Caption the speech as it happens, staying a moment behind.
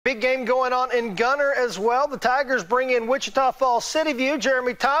game going on in Gunter as well. The Tigers bring in Wichita Falls City View.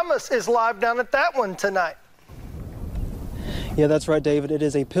 Jeremy Thomas is live down at that one tonight. Yeah, that's right, David. It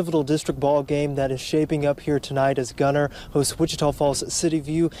is a pivotal district ball game that is shaping up here tonight as Gunter hosts Wichita Falls City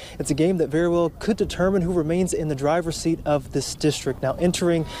View. It's a game that very well could determine who remains in the driver's seat of this district. Now,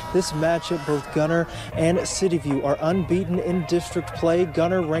 entering this matchup, both Gunter and City View are unbeaten in district play.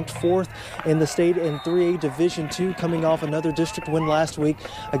 Gunter ranked 4th in the state in 3A Division II, coming off another district win last week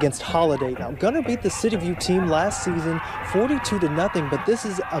against Holiday. Now, Gunter beat the City View team last season 42-0, but this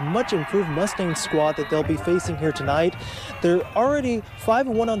is a much improved Mustang squad that they'll be facing here tonight. They're already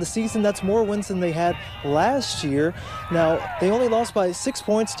 5-1 on the season. That's more wins than they had last year. Now, they only lost by 6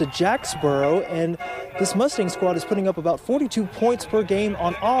 points to Jacksboro, and this Mustang squad is putting up about 42 points per game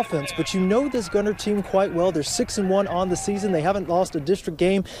on offense. But you know this Gunter team quite well. They're 6-1 on the season. They haven't lost a district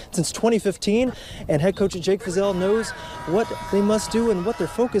game since 2015, and head coach Jake Fazell knows what they must do and what their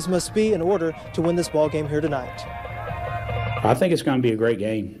focus must be in order to win this ball game here tonight. I think it's going to be a great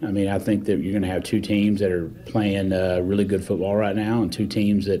game. I mean, I think that you're going to have two teams that are playing really good football right now, and two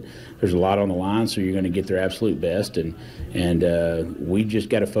teams that there's a lot on the line, so you're going to get their absolute best. And we just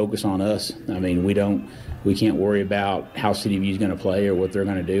got to focus on us. I mean, we can't worry about how City View is going to play or what they're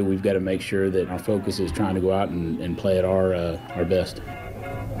going to do. We've got to make sure that our focus is trying to go out and play at our best.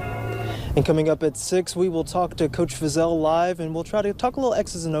 And coming up at 6, we will talk to Coach Fazell live, and we'll try to talk a little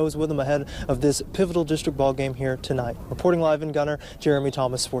X's and O's with him ahead of this pivotal district ball game here tonight. Reporting live in Gunter, Jeremy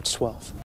Thomas, Sports 12.